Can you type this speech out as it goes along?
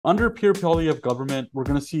under Pierre Poilievre government, we're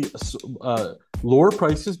going to see lower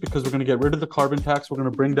prices because we're going to get rid of the carbon tax. We're going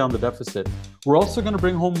to bring down the deficit. We're also going to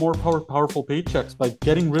bring home more powerful paychecks by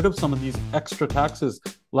getting rid of some of these extra taxes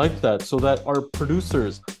like that, so that our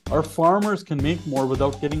producers, our farmers can make more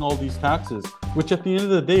without getting all these taxes, which at the end of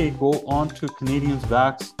the day go on to Canadians'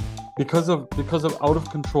 backs because of out of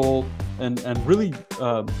control and really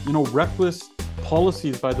reckless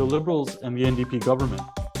policies by the Liberals and the NDP government.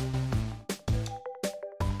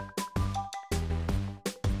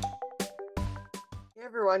 Hey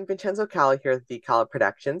everyone, Vincenzo Cali here with the Cali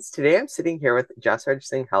Productions. Today I'm sitting here with Jasraj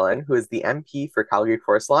Singh Hallan, who is the MP for Calgary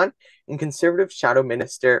Forest Lawn and Conservative Shadow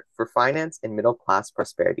Minister for Finance and Middle Class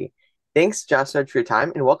Prosperity. Thanks, Jasraj, for your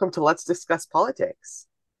time, and welcome to Let's Discuss Politics.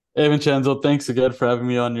 Hey, Vincenzo, thanks again for having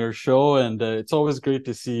me on your show, and it's always great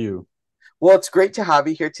to see you. Well, it's great to have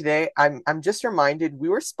you here today. I'm just reminded we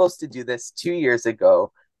were supposed to do this 2 years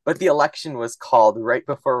ago, but the election was called right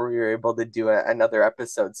before we were able to do another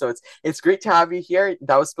episode. So it's great to have you here.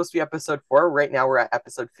 That was supposed to be episode 4. Right now we're at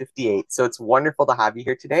episode 58. So it's wonderful to have you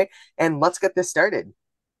here today. And let's get this started.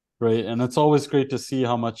 Right, and it's always great to see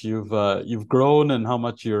how much you've grown and how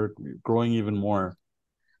much you're growing even more.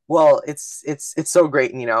 Well, it's so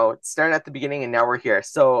great, and it started at the beginning and now we're here.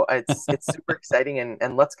 So it's super exciting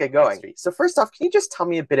and let's get going. So first off, can you just tell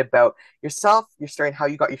me a bit about yourself, your story, and how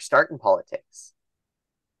you got your start in politics?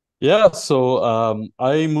 Yeah, so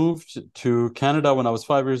I moved to Canada when I was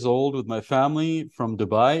 5 years old with my family from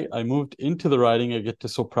Dubai. I moved into the riding I get to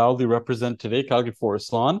so proudly represent today, Calgary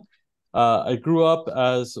Forest Lawn. I grew up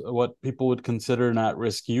as what people would consider an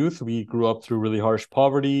at-risk youth. We grew up through really harsh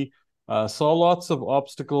poverty, saw lots of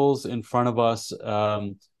obstacles in front of us,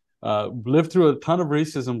 lived through a ton of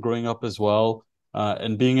racism growing up as well.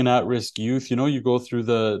 And being an at-risk youth, you go through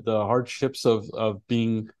the hardships of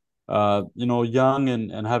being young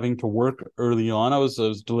and having to work early on. I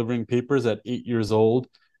was delivering papers at 8 years old,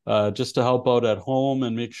 just to help out at home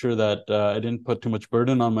and make sure that I didn't put too much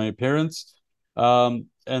burden on my parents.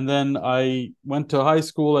 And then I went to high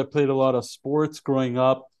school. I played a lot of sports growing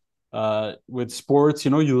up. With sports,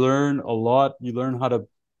 you learn a lot. You learn how to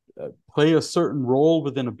play a certain role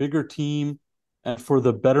within a bigger team and for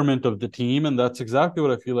the betterment of the team. And that's exactly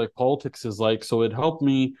what I feel like politics is like. So it helped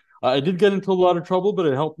me. I did get into a lot of trouble, but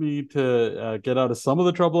it helped me to get out of some of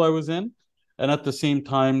the trouble I was in. And at the same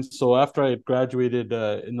time, so after I had graduated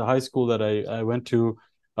in the high school that I went to,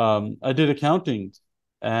 I did accounting.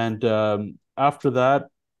 And after that,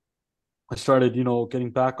 I started,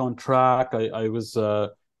 getting back on track.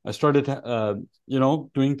 I started,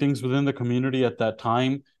 doing things within the community at that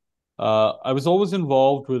time. I was always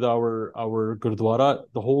involved with our Gurdwara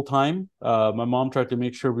the whole time. My mom tried to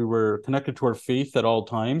make sure we were connected to our faith at all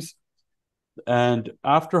times. And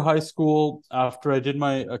after high school, after I did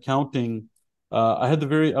my accounting, I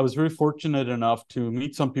was very fortunate enough to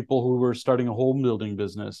meet some people who were starting a home building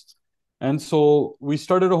business. And so we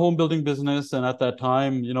started a home building business. And at that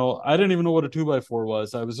time, I didn't even know what a 2x4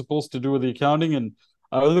 was. I was supposed to do the accounting, and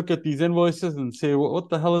I would look at these invoices and say, what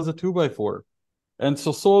the hell is a 2x4? And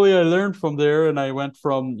so slowly I learned from there, and I went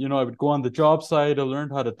from, I would go on the job site. I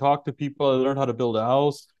learned how to talk to people. I learned how to build a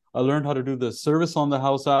house. I learned how to do the service on the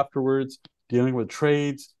house afterwards, dealing with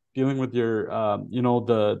trades, dealing with your,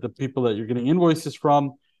 the people that you're getting invoices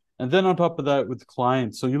from. And then on top of that, with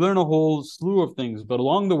clients. So you learn a whole slew of things. But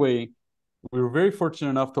along the way, we were very fortunate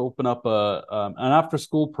enough to open up an after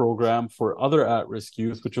school program for other at-risk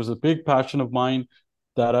youth, which was a big passion of mine,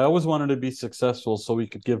 that I always wanted to be successful so we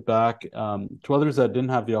could give back to others that didn't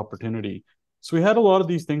have the opportunity. So we had a lot of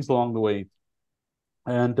these things along the way.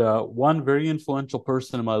 And one very influential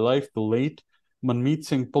person in my life, the late Manmeet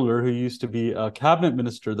Singh Puller, who used to be a cabinet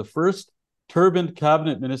minister, the first turbaned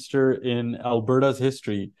cabinet minister in Alberta's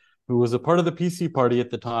history, who was a part of the PC party at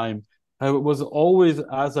the time. I was always,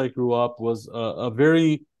 as I grew up, was a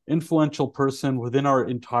very influential person within our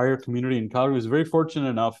entire community in Calgary. I was very fortunate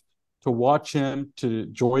enough to watch him, to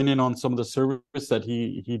join in on some of the service that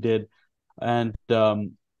he did. And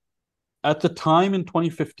at the time in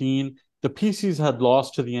 2015, the PCs had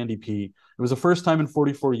lost to the NDP. It was the first time in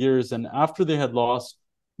 44 years. And after they had lost,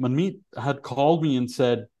 Manmeet had called me and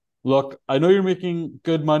said, look, I know you're making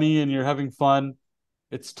good money and you're having fun.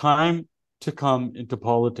 It's time to come into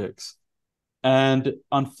politics. And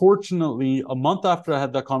unfortunately, a month after I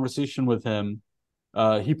had that conversation with him,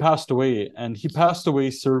 he passed away, and he passed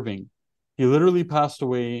away serving. He literally passed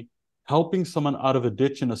away helping someone out of a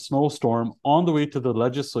ditch in a snowstorm on the way to the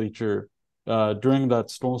legislature during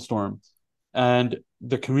that snowstorm. And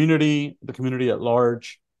the community at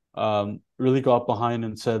large, really got behind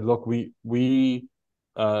and said, look, we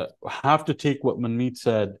have to take what Manmeet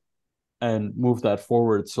said and move that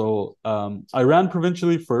forward. So I ran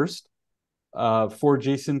provincially first for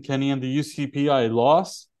Jason Kenney and the UCP. I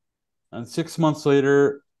lost, and 6 months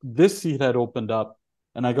later, this seat had opened up,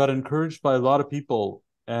 and I got encouraged by a lot of people.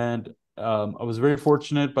 And I was very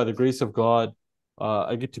fortunate by the grace of God.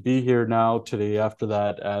 I get to be here now today after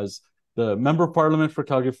that as the member of parliament for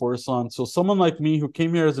Calgary Forest Lawn. So someone like me who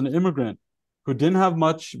came here as an immigrant, who didn't have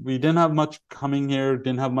much, we didn't have much coming here,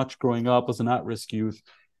 didn't have much growing up, as an at-risk youth.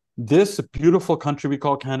 This beautiful country we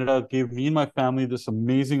call Canada gave me and my family this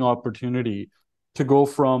amazing opportunity to go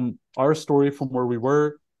from our story from where we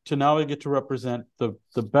were to now I get to represent the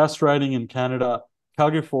best riding in Canada,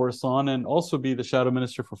 Calgary Forest Lawn, and also be the shadow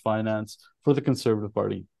minister for finance for the Conservative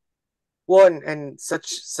Party. Well, and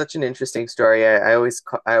such an interesting story. I always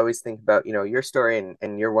think about, your story,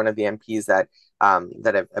 and you're one of the MPs that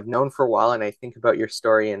I've known for a while, and I think about your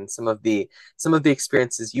story and some of the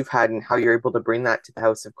experiences you've had and how you're able to bring that to the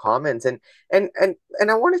House of Commons, and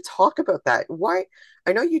I want to talk about that. Why?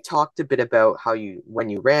 I know you talked a bit about how when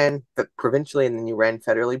you ran provincially and then you ran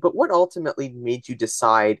federally, but what ultimately made you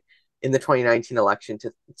decide in the 2019 election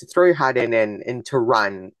to throw your hat in and to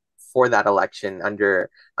run for that election under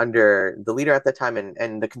the leader at that time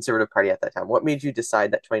and the Conservative Party at that time? What made you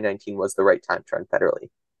decide that 2019 was the right time to run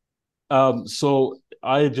federally? So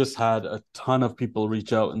I just had a ton of people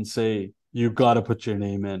reach out and say, you got to put your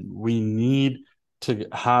name in. We need to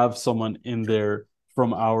have someone in there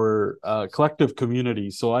from our collective community.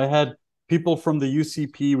 So I had people from the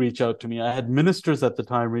UCP reach out to me. I had ministers at the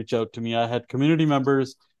time reach out to me. I had community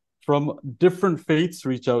members from different faiths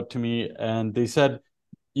reach out to me, and they said,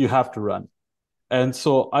 you have to run. And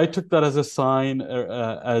so I took that as a sign,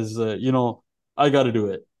 I got to do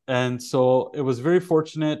it. And so it was very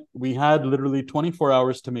fortunate. We had literally 24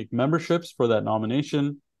 hours to make memberships for that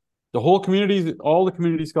nomination. All the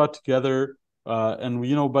communities got together,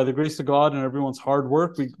 and by the grace of God and everyone's hard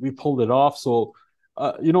work, we pulled it off. So,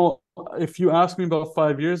 if you asked me about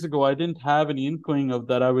 5 years ago, I didn't have any inkling of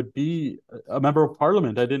that I would be a member of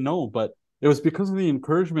parliament. I didn't know, but it was because of the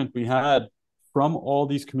encouragement we had from all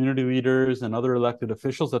these community leaders and other elected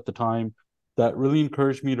officials at the time that really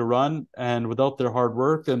encouraged me to run. And without their hard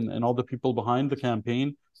work and all the people behind the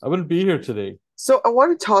campaign, I wouldn't be here today. So I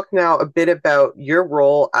want to talk now a bit about your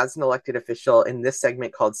role as an elected official in this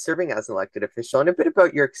segment called Serving as an Elected Official, and a bit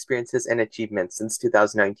about your experiences and achievements since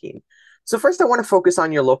 2019. So first, I want to focus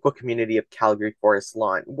on your local community of Calgary Forest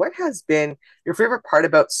Lawn. What has been your favorite part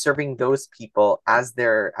about serving those people as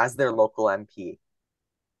their local MP?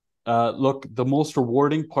 Look, the most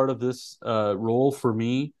rewarding part of this role for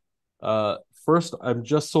me, first, I'm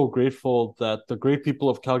just so grateful that the great people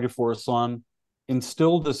of Calgary Forest Lawn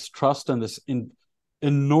instilled this trust and this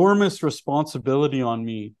enormous responsibility on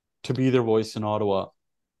me to be their voice in Ottawa.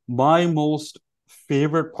 My most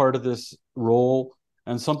favorite part of this role,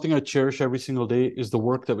 and something I cherish every single day, is the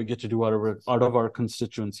work that we get to do out of our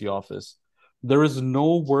constituency office. There is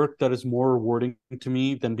no work that is more rewarding to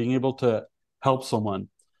me than being able to help someone.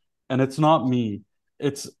 And it's not me.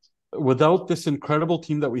 It's without this incredible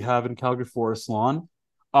team that we have in Calgary Forest Lawn,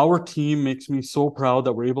 our team makes me so proud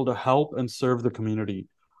that we're able to help and serve the community.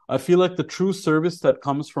 I feel like the true service that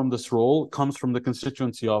comes from this role comes from the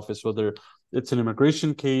constituency office, whether it's an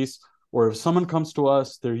immigration case or if someone comes to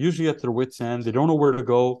us, they're usually at their wits' end, they don't know where to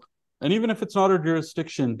go. And even if it's not our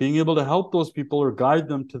jurisdiction, being able to help those people or guide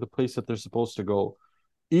them to the place that they're supposed to go.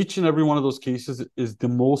 Each and every one of those cases is the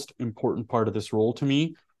most important part of this role to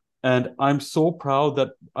me. And I'm so proud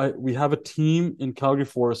that we have a team in Calgary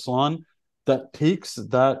Forest Lawn that takes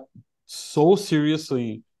that so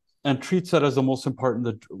seriously and treats that as the most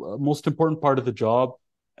important part of the job.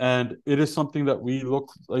 And it is something that we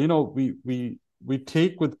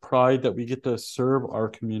take with pride that we get to serve our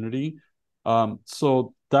community.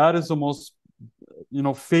 So that is the most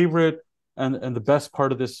favorite and the best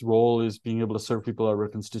part of this role is being able to serve people at our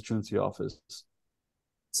constituency office.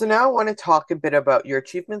 So now I want to talk a bit about your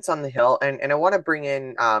achievements on the Hill, and I want to bring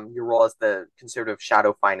in your role as the Conservative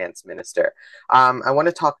Shadow Finance Minister. I want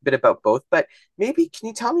to talk a bit about both, but maybe can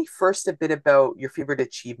you tell me first a bit about your favorite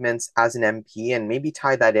achievements as an MP, and maybe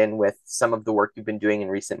tie that in with some of the work you've been doing in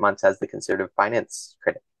recent months as the Conservative Finance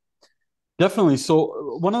critic? Definitely.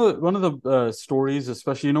 So one of the stories,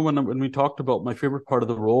 especially when we talked about my favorite part of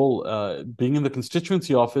the role, being in the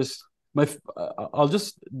constituency office, I'll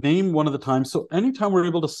just name one of the times. So anytime we're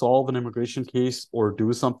able to solve an immigration case or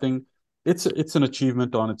do something, it's an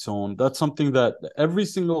achievement on its own. That's something that every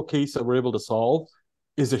single case that we're able to solve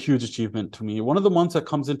is a huge achievement to me. One of the ones that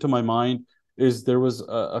comes into my mind is there was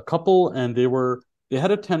a couple and they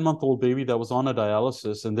had a 10-month-old baby that was on a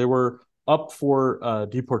dialysis and they were up for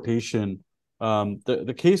deportation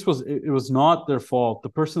The case was it was not their fault. The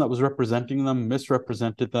person that was representing them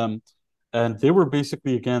misrepresented them, and they were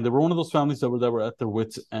basically, again, they were one of those families that were at their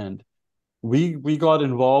wits' end. We got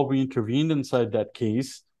involved. We intervened inside that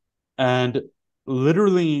case, and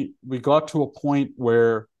literally we got to a point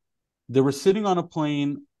where they were sitting on a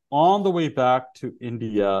plane on the way back to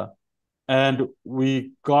India, and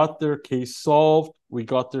we got their case solved. We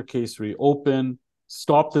got their case reopened,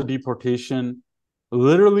 stopped the deportation,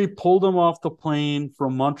 literally pulled them off the plane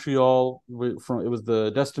from Montreal. From it was the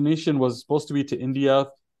destination was supposed to be to India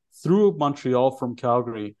through Montreal from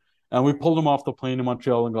Calgary, and we pulled them off the plane in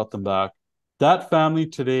Montreal and got them back. That family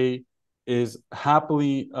today is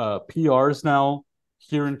happily PRs now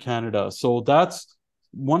here in Canada. So that's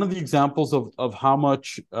one of the examples of how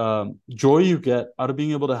much joy you get out of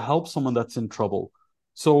being able to help someone that's in trouble.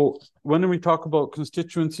 So when we talk about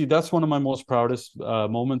constituency, that's one of my most proudest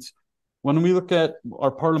moments. When we look at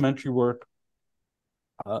our parliamentary work,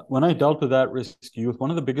 when I dealt with at-risk youth,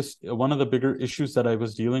 one of the bigger issues that I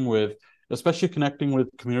was dealing with, especially connecting with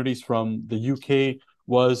communities from the UK,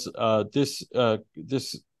 was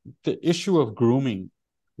the issue of grooming,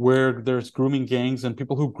 where there's grooming gangs and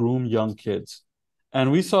people who groom young kids.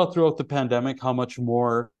 And we saw throughout the pandemic how much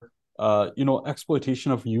more,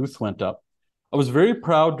 exploitation of youth went up. I was very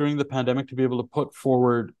proud during the pandemic to be able to put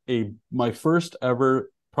forward my first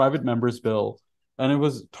ever private members bill, and it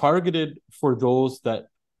was targeted for those that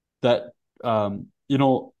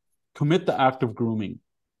commit the act of grooming.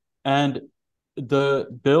 And the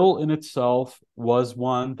bill in itself was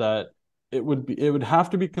one that it would have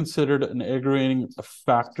to be considered an aggravating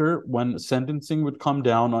factor when sentencing would come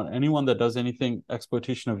down on anyone that does anything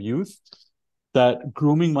exploitation of youth, that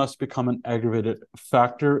grooming must become an aggravated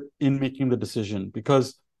factor in making the decision,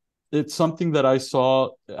 because it's something that I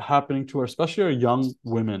saw happening to especially our young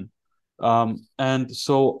women. And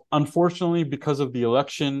so unfortunately, because of the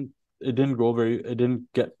election, it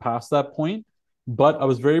didn't get past that point. But I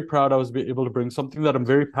was very proud I was able to bring something that I'm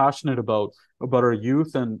very passionate about our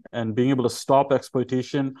youth, and being able to stop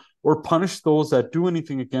exploitation or punish those that do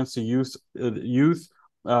anything against the youth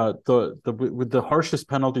with the harshest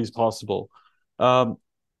penalties possible. Um,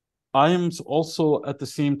 I am also at the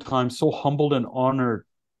same time so humbled and honored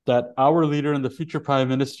that our leader and the future Prime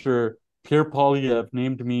Minister, Pierre Poilievre,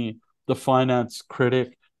 named me the finance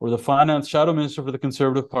critic or the finance shadow minister for the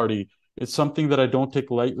Conservative Party. It's something that I don't take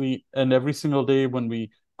lightly. And every single day when we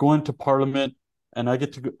go into Parliament and I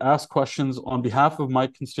get to ask questions on behalf of my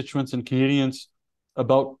constituents and Canadians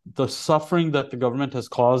about the suffering that the government has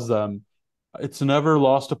caused them, it's never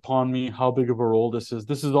lost upon me how big of a role this is.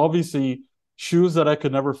 This is obviously shoes that I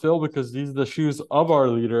could never fill, because these are the shoes of our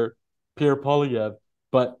leader, Pierre Poilievre.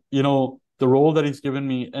 But the role that he's given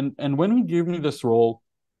me, and when he gave me this role,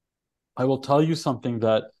 I will tell you something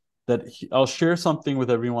I'll share something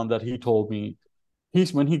with everyone that he told me.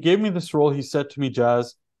 When he gave me this role, he said to me,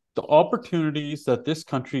 Jazz, the opportunities that this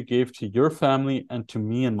country gave to your family and to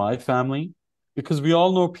me and my family, because we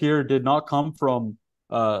all know Pierre did not come from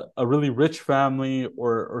a really rich family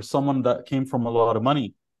or someone that came from a lot of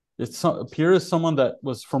money. Pierre is someone that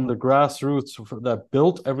was from the grassroots, that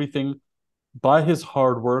built everything by his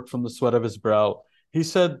hard work from the sweat of his brow. He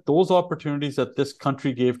said, those opportunities that this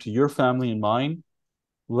country gave to your family and mine,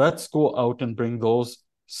 let's go out and bring those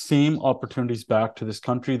same opportunities back to this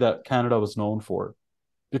country that Canada was known for.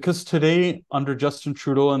 Because today, under Justin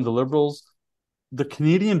Trudeau and the Liberals, the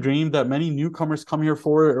Canadian dream that many newcomers come here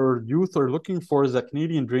for, or youth are looking for, is that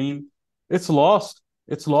Canadian dream. It's lost.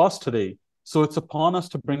 It's lost today. So it's upon us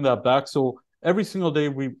to bring that back. So every single day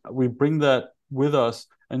we bring that with us.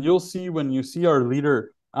 And you'll see when you see our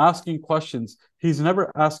leader asking questions, he's never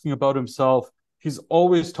asking about himself. He's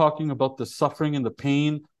always talking about the suffering and the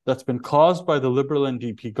pain that's been caused by the Liberal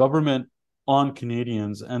NDP government on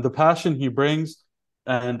Canadians, and the passion he brings,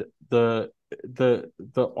 and the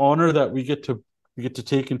honor that we get to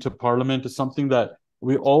take into Parliament is something that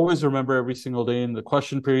we always remember every single day in the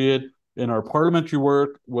question period, in our parliamentary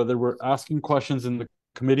work, whether we're asking questions in the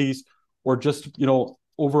committees or just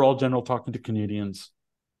overall general talking to Canadians.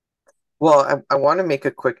 Well, I want to make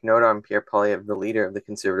a quick note on Pierre Poilievre, the leader of the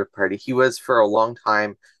Conservative Party. He was for a long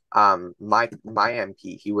time my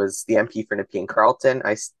MP. He was the MP for Nepean Carleton.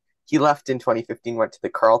 He left in 2015, went to the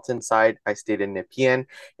Carleton side. I stayed in Nepean,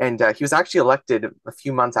 and he was actually elected a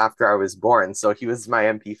few months after I was born. So he was my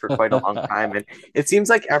MP for quite a long time. And it seems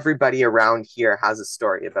like everybody around here has a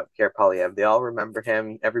story about Pierre Poilievre. They all remember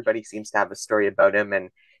him. Everybody seems to have a story about him, and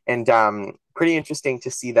pretty interesting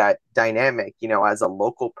to see that dynamic. As a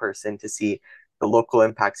local person, to see the local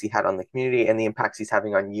impacts he had on the community and the impacts he's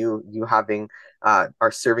having on you. You having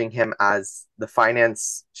are serving him as the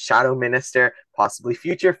finance shadow minister, possibly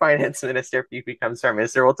future finance minister if he becomes prime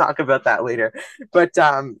minister. We'll talk about that later. But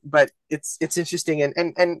it's interesting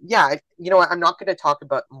and yeah, you know what? I'm not going to talk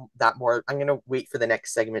about that more. I'm going to wait for the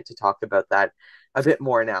next segment to talk about that a bit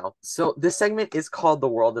more now. So this segment is called The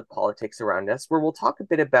World of Politics Around Us, where we'll talk a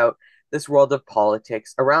bit about this world of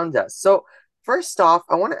politics around us. So first off,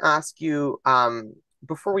 I want to ask you,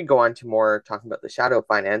 before we go on to more talking about the shadow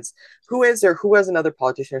finance, who is another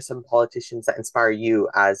politician or some politicians that inspire you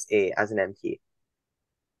as an MP?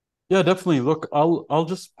 Yeah, definitely. Look, I'll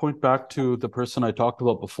just point back to the person I talked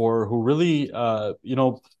about before who really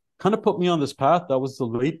kind of put me on this path. That was the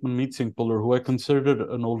late Manmeet Singh Puller, who I considered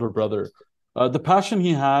an older brother. The passion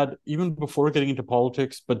he had even before getting into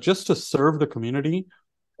politics, but just to serve the community.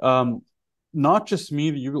 Um, Not just me,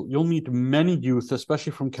 you'll meet many youth,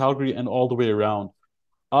 especially from Calgary and all the way around.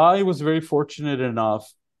 I was very fortunate enough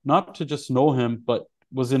not to just know him, but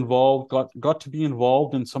was involved, got to be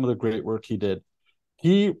involved in some of the great work he did.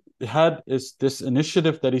 He had this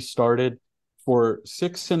initiative that he started for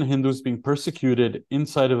Sikhs and Hindus being persecuted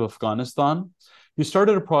inside of Afghanistan. He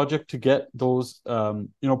started a project to get those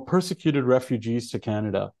persecuted refugees to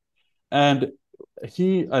Canada. And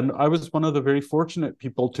he and I was one of the very fortunate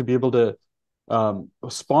people to be able to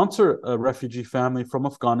sponsor a refugee family from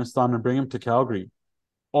Afghanistan and bring him to Calgary.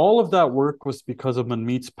 All of that work was because of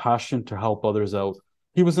Manmeet's passion to help others out.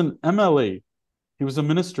 He was an MLA, he was a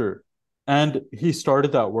minister, and he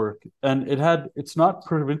started that work. And it's not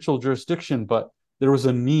provincial jurisdiction, but there was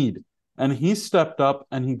a need. And he stepped up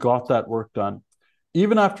and he got that work done.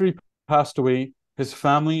 Even after he passed away, his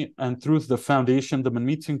family and through the foundation, the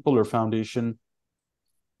Manmeet Singh Puller Foundation,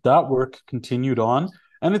 that work continued on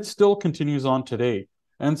and it still continues on today.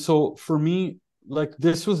 And so for me, like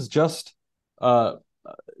this was just uh,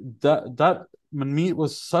 that Manmeet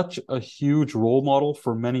was such a huge role model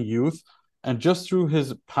for many youth. And just through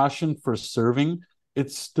his passion for serving,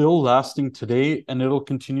 it's still lasting today and it'll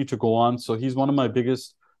continue to go on. So he's one of my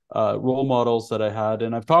biggest role models that I had.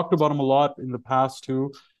 And I've talked about him a lot in the past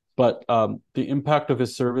too, but the impact of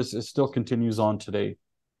his service is still continues on today.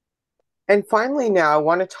 And finally, now I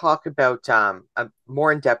want to talk about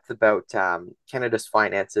more in depth about Canada's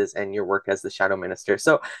finances and your work as the shadow minister.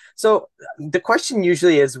 So the question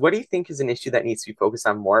usually is, what do you think is an issue that needs to be focused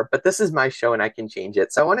on more? But this is my show, and I can change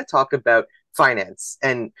it. So I want to talk about finance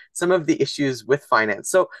and some of the issues with finance.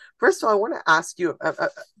 So first of all, I want to ask you,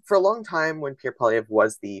 for a long time, when Pierre Poilievre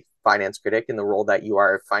was the finance critic in the role that you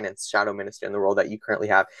are, finance shadow minister in the role that you currently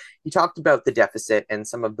have, he talked about the deficit and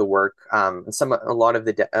some of the work, a lot of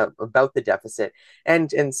about the deficit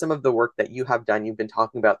and some of the work that you have done. You've been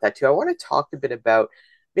talking about that too. I want to talk a bit about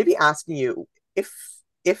maybe asking you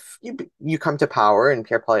if you come to power and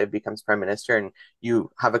Pierre Poilievre becomes prime minister and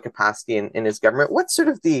you have a capacity in his government, what's sort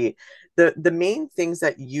of the main things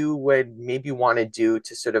that you would maybe want to do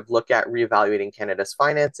to sort of look at reevaluating Canada's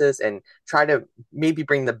finances and try to maybe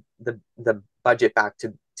bring the budget back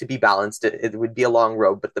to be balanced? It would be a long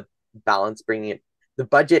road, but the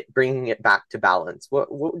budget bringing it back to balance.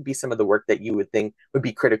 What would be some of the work that you would think would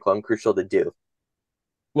be critical and crucial to do?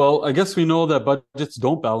 Well, I guess we know that budgets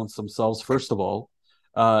don't balance themselves, first of all.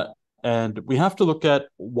 Uh, and we have to look at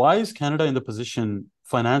why is Canada in the position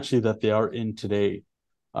financially that they are in today?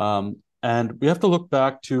 And we have to look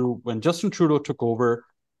back to when Justin Trudeau took over,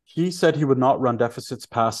 he said he would not run deficits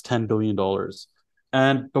past $10 billion.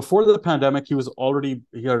 And before the pandemic, he already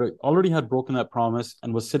had broken that promise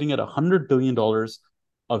and was sitting at $100 billion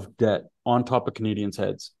of debt on top of Canadians'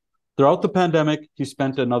 heads. Throughout the pandemic, he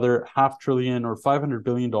spent another half trillion or $500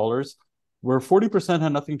 billion, where 40%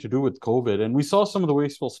 had nothing to do with COVID. And we saw some of the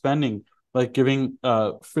wasteful spending, like giving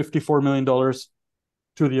 $54 million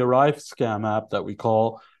to the Arrive scam app that we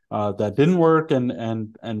call, that didn't work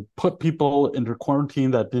and put people into quarantine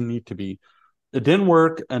that didn't need to be. It didn't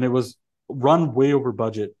work and it was run way over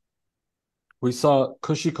budget. We saw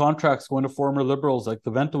cushy contracts going to former liberals, like the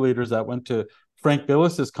ventilators that went to Frank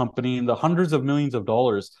Billis's company in the hundreds of millions of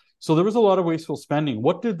dollars. So there was a lot of wasteful spending.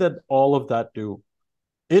 What did that all of that do?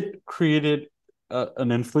 It created an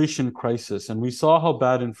inflation crisis, and we saw how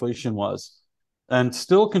bad inflation was, and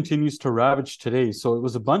still continues to ravage today. So it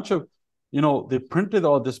was a bunch of, they printed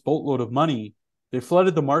all this boatload of money, they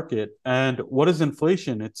flooded the market, and what is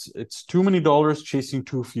inflation? It's too many dollars chasing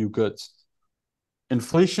too few goods.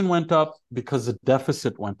 Inflation went up because the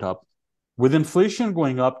deficit went up. With inflation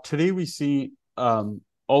going up, today we see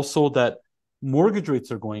also that mortgage rates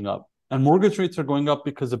are going up. And mortgage rates are going up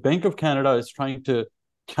because the Bank of Canada is trying to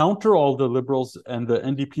counter all the Liberals and the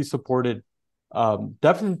NDP supported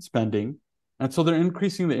deficit spending. And so they're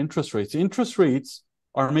increasing the interest rates. Interest rates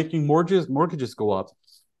are making mortgages go up.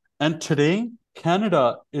 And today,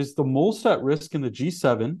 Canada is the most at risk in the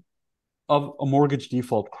G7 of a mortgage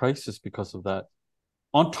default crisis because of that,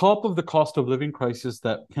 on top of the cost of living crisis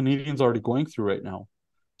that Canadians are already going through right now.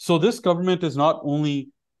 So this government is not only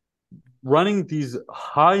running these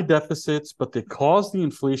high deficits, but they cause the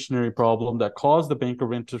inflationary problem that caused the bank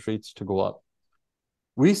of interest rates to go up.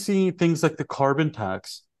 We see things like the carbon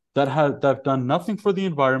tax that have done nothing for the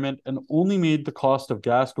environment and only made the cost of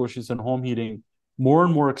gas, groceries, and home heating more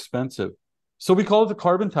and more expensive. So we call it the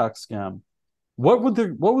carbon tax scam. What would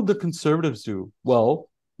the conservatives do? Well,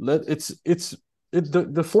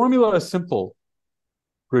 the formula is simple: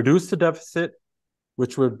 reduce the deficit,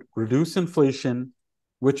 which would reduce inflation,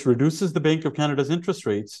 which reduces the Bank of Canada's interest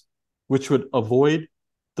rates, which would avoid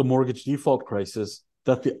the mortgage default crisis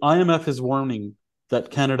that the IMF is warning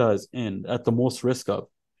that Canada is in at the most risk of.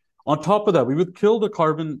 On top of that, we would kill the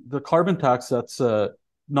carbon tax that's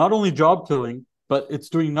not only job killing, but it's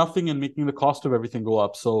doing nothing and making the cost of everything go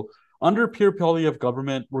up. So under Pierre Poilievre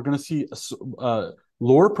government, we're going to see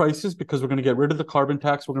lower prices because we're going to get rid of the carbon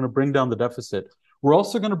tax. We're going to bring down the deficit. We're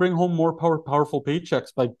also going to bring home more powerful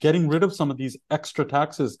paychecks by getting rid of some of these extra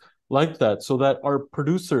taxes like that, so that our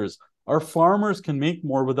producers, our farmers can make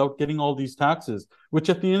more without getting all these taxes, which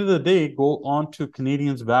at the end of the day go on to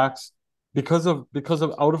Canadians' backs because of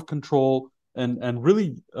out of control and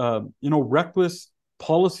really reckless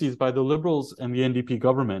policies by the Liberals and the NDP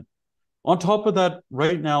government. On top of that,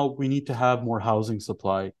 right now we need to have more housing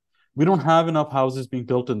supply. We don't have enough houses being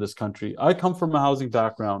built in this country. I come from a housing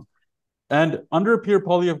background. And under a Pierre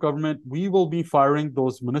Poilievre government, we will be firing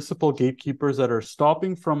those municipal gatekeepers that are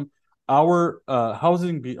stopping from our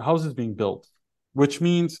houses being built, which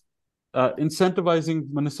means incentivizing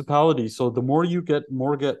municipalities. So the more you get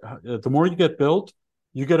built,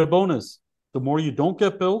 you get a bonus. The more you don't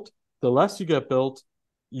get built, the less you get built,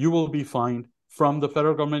 you will be fined from the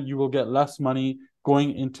federal government. You will get less money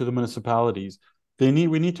going into the municipalities. We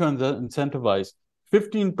need to incentivize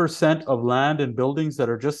 15% of land and buildings that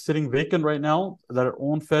are just sitting vacant right now that are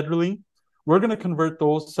owned federally. We're going to convert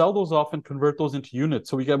those, sell those off, and convert those into units.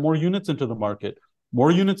 So we get more units into the market.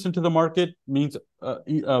 More units into the market means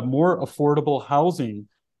more affordable housing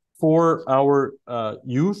for our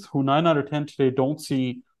youth, who 9 out of 10 today don't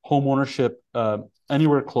see home ownership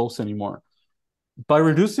anywhere close anymore. By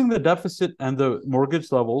reducing the deficit and the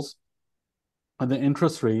mortgage levels and the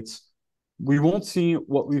interest rates, we won't see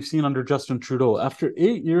what we've seen under Justin Trudeau. After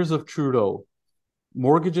 8 years of Trudeau,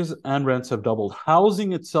 mortgages and rents have doubled.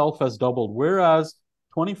 Housing itself has doubled. Whereas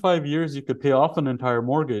 25 years you could pay off an entire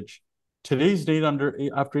mortgage, today's date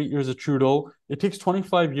after 8 years of Trudeau, it takes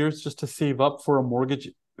 25 years just to save up for a mortgage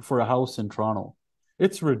for a house in Toronto.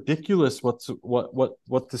 It's ridiculous what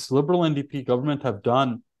this Liberal NDP government have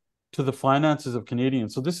done to the finances of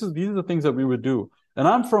Canadians. So these are the things that we would do. And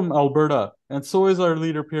I'm from Alberta, and so is our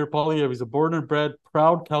leader, Pierre Poilievre. He's a born and bred,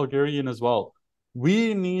 proud Calgarian as well.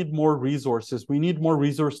 We need more resources. We need more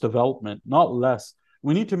resource development, not less.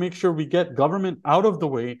 We need to make sure we get government out of the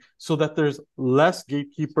way so that there's less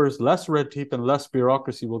gatekeepers, less red tape, and less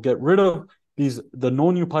bureaucracy. We'll get rid of the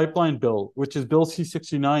No New Pipeline Bill, which is Bill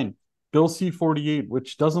C-69, Bill C-48,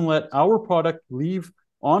 which doesn't let our product leave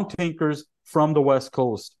on tankers from the West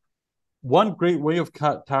Coast. One great way of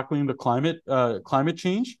tackling the climate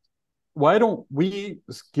change, why don't we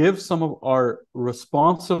give some of our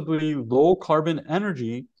responsibly low carbon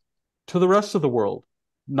energy to the rest of the world?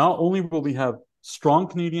 Not only will we have strong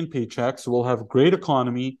Canadian paychecks, we'll have great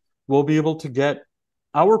economy, we'll be able to get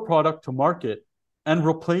our product to market and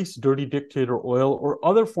replace dirty dictator oil or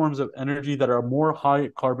other forms of energy that are more high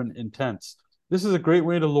carbon intense. This is a great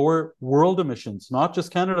way to lower world emissions, not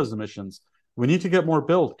just Canada's emissions. We need to get more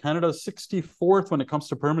built. Canada's 64th when it comes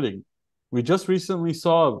to permitting. We just recently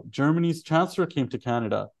saw Germany's chancellor came to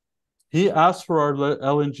Canada. He asked for our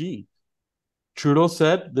LNG. Trudeau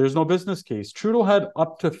said there's no business case. Trudeau had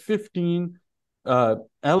up to 15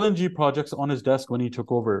 LNG projects on his desk when he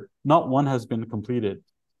took over. Not one has been completed.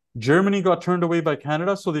 Germany got turned away by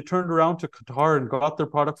Canada, so they turned around to Qatar and got their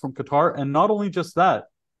product from Qatar. And not only just that,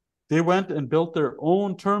 they went and built their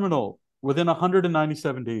own terminal within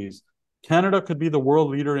 197 days. Canada could be the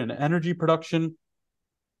world leader in energy production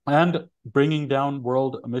and bringing down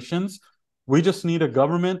world emissions. We just need a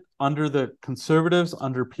government under the Conservatives,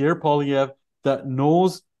 under Pierre Poilievre, that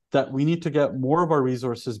knows that we need to get more of our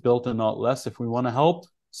resources built and not less if we want to help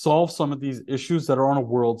solve some of these issues that are on a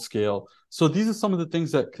world scale. So these are some of the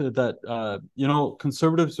things that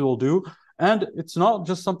Conservatives will do. And it's not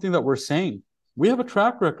just something that we're saying. We have a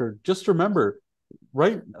track record. Just remember,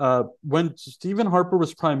 right when Stephen Harper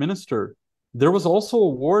was Prime Minister, there was also a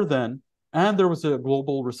war then, and there was a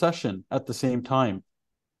global recession at the same time.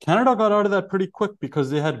 Canada got out of that pretty quick because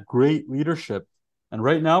they had great leadership. And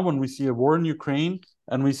right now, when we see a war in Ukraine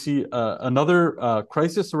and we see another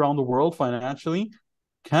crisis around the world financially,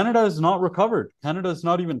 Canada is not recovered. Canada is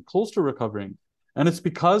not even close to recovering. And it's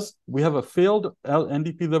because we have a failed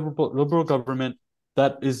NDP Liberal government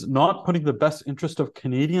that is not putting the best interest of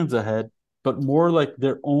Canadians ahead, but more like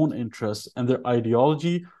their own interests and their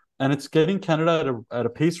ideology. And it's getting Canada at a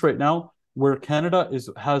pace right now where Canada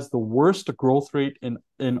has the worst growth rate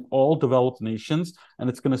in all developed nations, and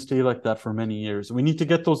it's going to stay like that for many years. We need to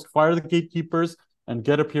get those fire the gatekeepers and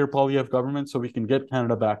get a Pierre Poilievre government so we can get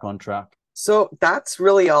Canada back on track. So that's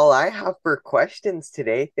really all I have for questions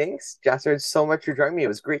today. Thanks, Jasraj, so much for joining me. It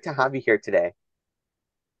was great to have you here today.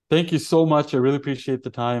 Thank you so much. I really appreciate the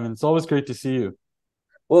time, and it's always great to see you.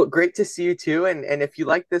 Well, great to see you too. And if you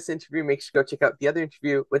like this interview, make sure to go check out the other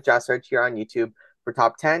interview with Jasraj here on YouTube for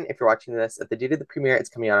Top 10. If you're watching this at the date of the premiere, it's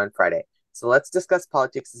coming out on Friday. So let's discuss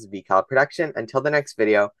politics as a VCAL production. Until the next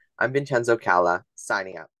video, I'm Vincenzo Calla,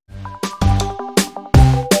 signing out.